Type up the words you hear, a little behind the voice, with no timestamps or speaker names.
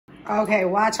Okay,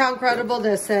 watch how incredible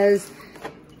this is.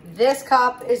 This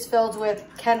cup is filled with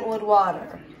Kentwood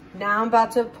water. Now I'm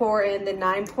about to pour in the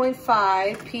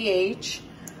 9.5 pH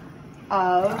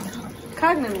of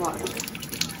Kangen water.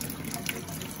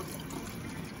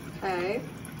 Okay.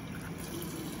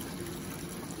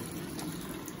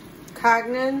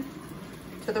 Kangen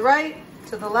to the right,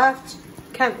 to the left,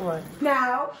 Kentwood.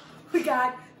 Now we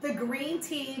got the green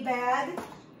tea bag.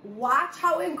 Watch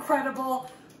how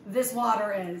incredible this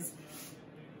water is.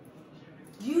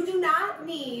 You do not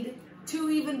need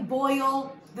to even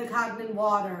boil the Kangen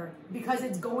water because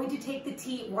it's going to take the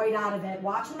tea right out of it.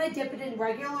 Watch when I dip it in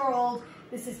regular old.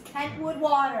 This is Kentwood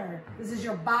water. This is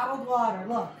your bottled water.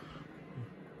 Look.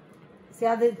 See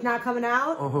how it's not coming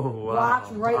out? Oh, wow.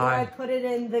 Watch right when I put it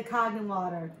in the Kangen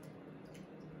water.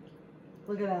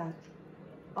 Look at that.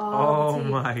 Oh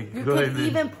my goodness. You could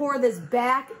even pour this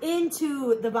back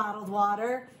into the bottled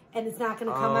water and it's not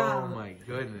going to come out. Oh my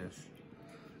goodness.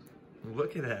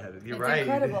 Look at that. You're It's right.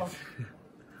 Incredible.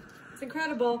 It's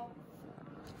incredible.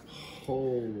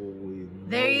 Holy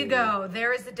There you go.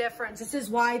 There is the difference. This is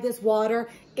why this water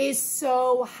is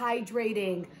so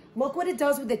hydrating. Look what it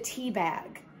does with the tea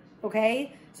bag.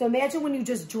 Okay? So imagine when you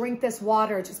just drink this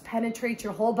water, it just penetrates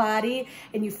your whole body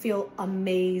and you feel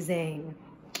amazing.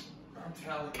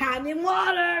 Kangen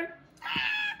water.